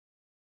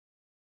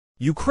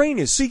Ukraine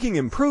is seeking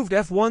improved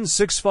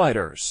F-16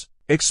 fighters,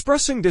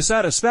 expressing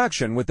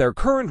dissatisfaction with their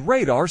current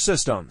radar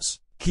systems.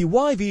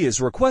 Kyiv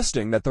is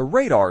requesting that the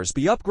radars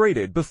be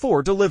upgraded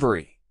before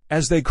delivery,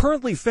 as they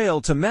currently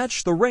fail to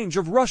match the range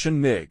of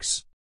Russian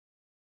MiGs.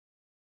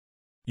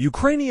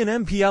 Ukrainian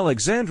MP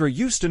Alexandra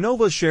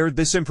Ustinova shared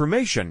this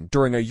information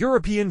during a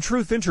European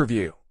Truth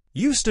interview.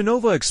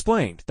 Ustinova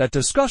explained that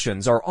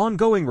discussions are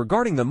ongoing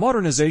regarding the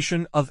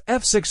modernization of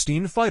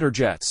F-16 fighter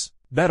jets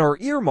that are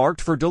earmarked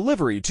for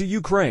delivery to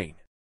Ukraine.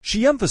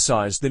 She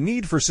emphasized the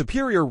need for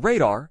superior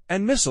radar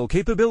and missile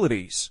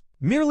capabilities.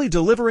 Merely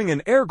delivering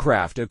an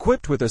aircraft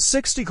equipped with a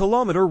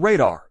 60-kilometer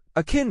radar,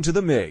 akin to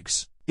the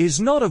MiGs,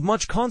 is not of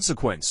much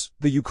consequence,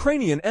 the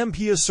Ukrainian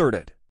MP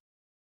asserted.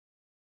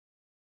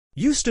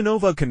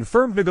 Ustinova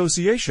confirmed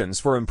negotiations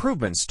for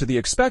improvements to the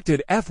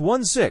expected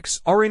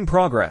F-16 are in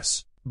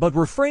progress, but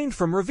refrained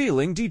from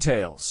revealing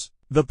details.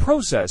 The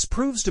process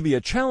proves to be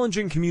a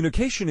challenging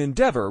communication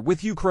endeavor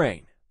with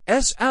Ukraine's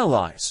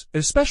allies,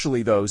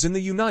 especially those in the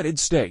United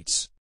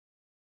States.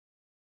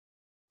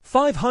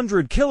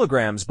 500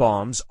 kilograms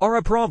bombs are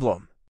a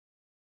problem.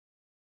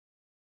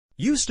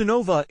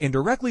 Ustinova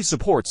indirectly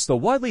supports the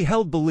widely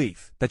held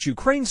belief that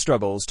Ukraine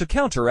struggles to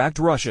counteract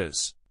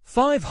Russia's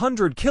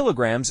 500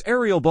 kilograms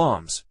aerial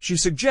bombs. She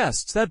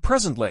suggests that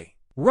presently,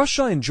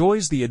 Russia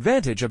enjoys the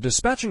advantage of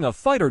dispatching a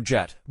fighter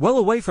jet well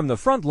away from the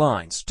front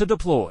lines to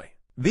deploy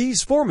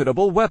these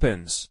formidable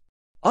weapons,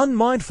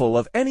 unmindful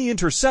of any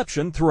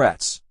interception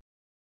threats.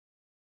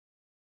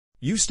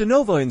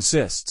 Ustinova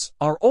insists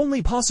our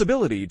only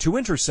possibility to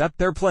intercept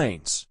their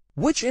planes,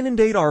 which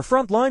inundate our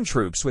frontline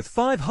troops with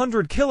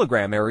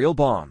 500-kilogram aerial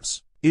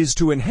bombs, is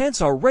to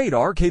enhance our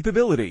radar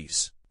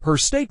capabilities. Her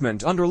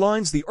statement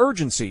underlines the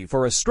urgency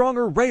for a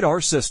stronger radar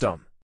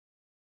system.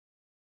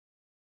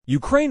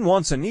 Ukraine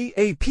wants an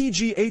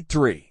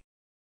APG-83.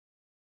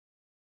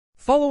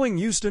 Following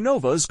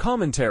Ustinova's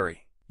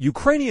commentary,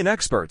 Ukrainian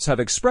experts have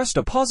expressed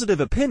a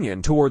positive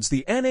opinion towards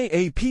the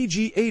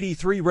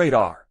APG-83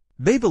 radar.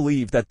 They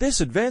believe that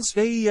this advanced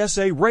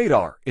AESA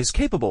radar is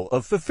capable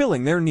of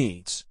fulfilling their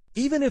needs,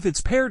 even if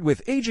it's paired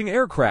with aging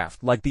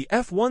aircraft like the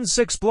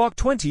F-16 Block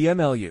 20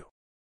 MLU.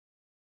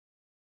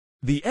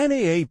 The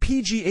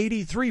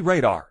APG-83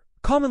 radar,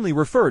 commonly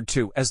referred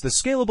to as the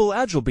Scalable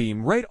Agile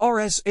Beam Radar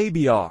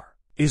SABR,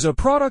 is a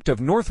product of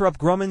Northrop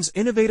Grumman's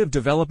innovative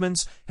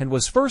developments and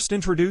was first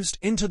introduced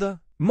into the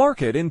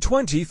market in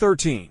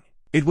 2013.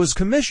 It was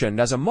commissioned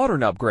as a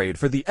modern upgrade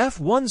for the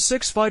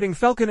F-16 Fighting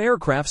Falcon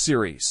aircraft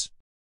series.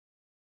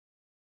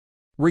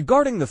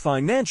 Regarding the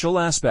financial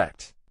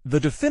aspect, the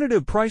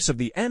definitive price of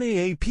the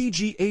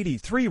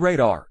APG-83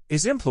 radar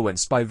is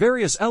influenced by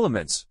various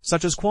elements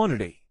such as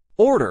quantity,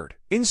 ordered,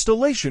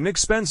 installation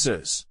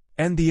expenses,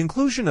 and the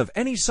inclusion of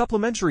any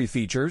supplementary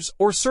features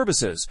or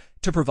services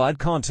to provide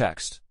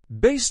context.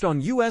 Based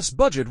on U.S.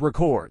 budget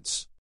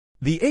records,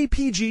 the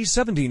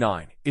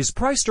APG-79 is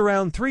priced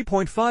around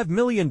 $3.5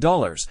 million,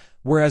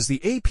 whereas the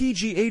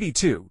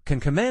APG-82 can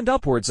command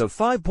upwards of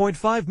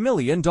 $5.5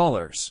 million.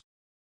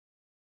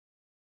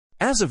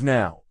 As of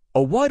now,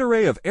 a wide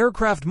array of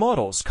aircraft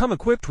models come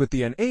equipped with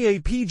the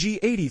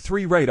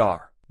APG-83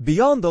 radar.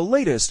 Beyond the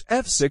latest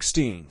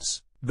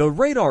F-16s, the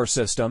radar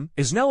system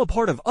is now a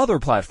part of other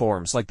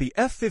platforms like the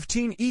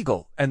F-15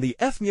 Eagle and the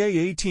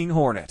F-18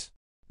 Hornet.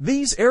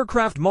 These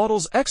aircraft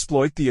models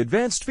exploit the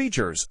advanced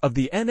features of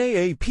the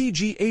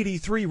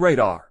APG-83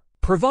 radar,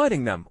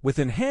 providing them with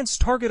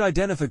enhanced target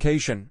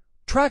identification,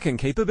 tracking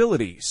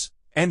capabilities,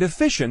 and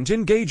efficient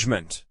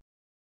engagement.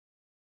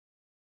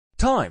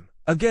 Time,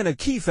 again a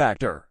key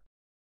factor.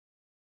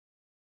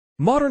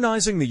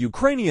 Modernizing the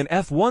Ukrainian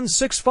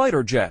F-16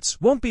 fighter jets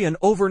won't be an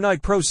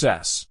overnight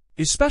process,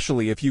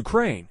 especially if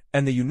Ukraine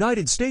and the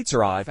United States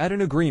arrive at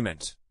an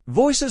agreement.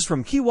 Voices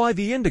from Kyiv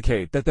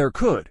indicate that there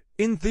could,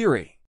 in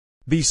theory,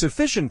 be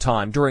sufficient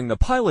time during the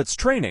pilot's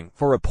training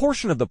for a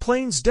portion of the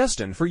planes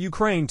destined for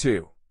Ukraine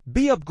to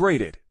be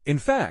upgraded. In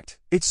fact,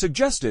 it's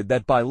suggested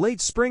that by late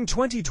spring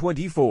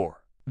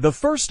 2024, the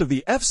first of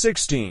the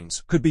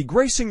F-16s could be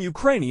gracing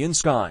Ukrainian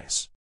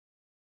skies.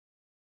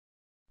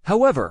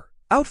 However,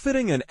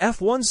 outfitting an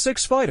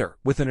F-16 fighter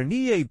with an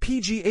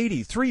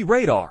APG-83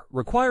 radar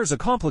requires a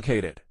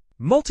complicated,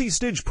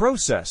 multi-stage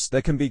process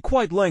that can be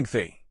quite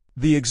lengthy.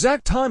 The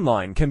exact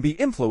timeline can be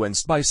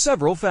influenced by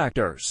several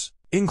factors,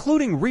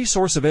 including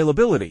resource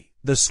availability,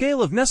 the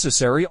scale of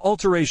necessary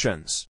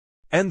alterations,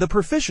 and the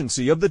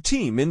proficiency of the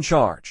team in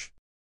charge.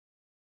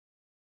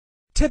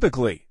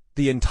 Typically,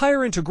 the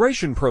entire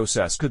integration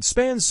process could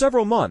span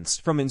several months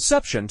from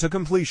inception to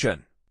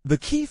completion. The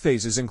key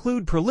phases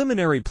include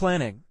preliminary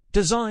planning,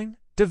 design,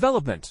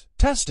 development,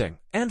 testing,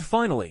 and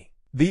finally,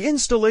 the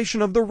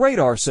installation of the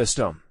radar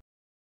system.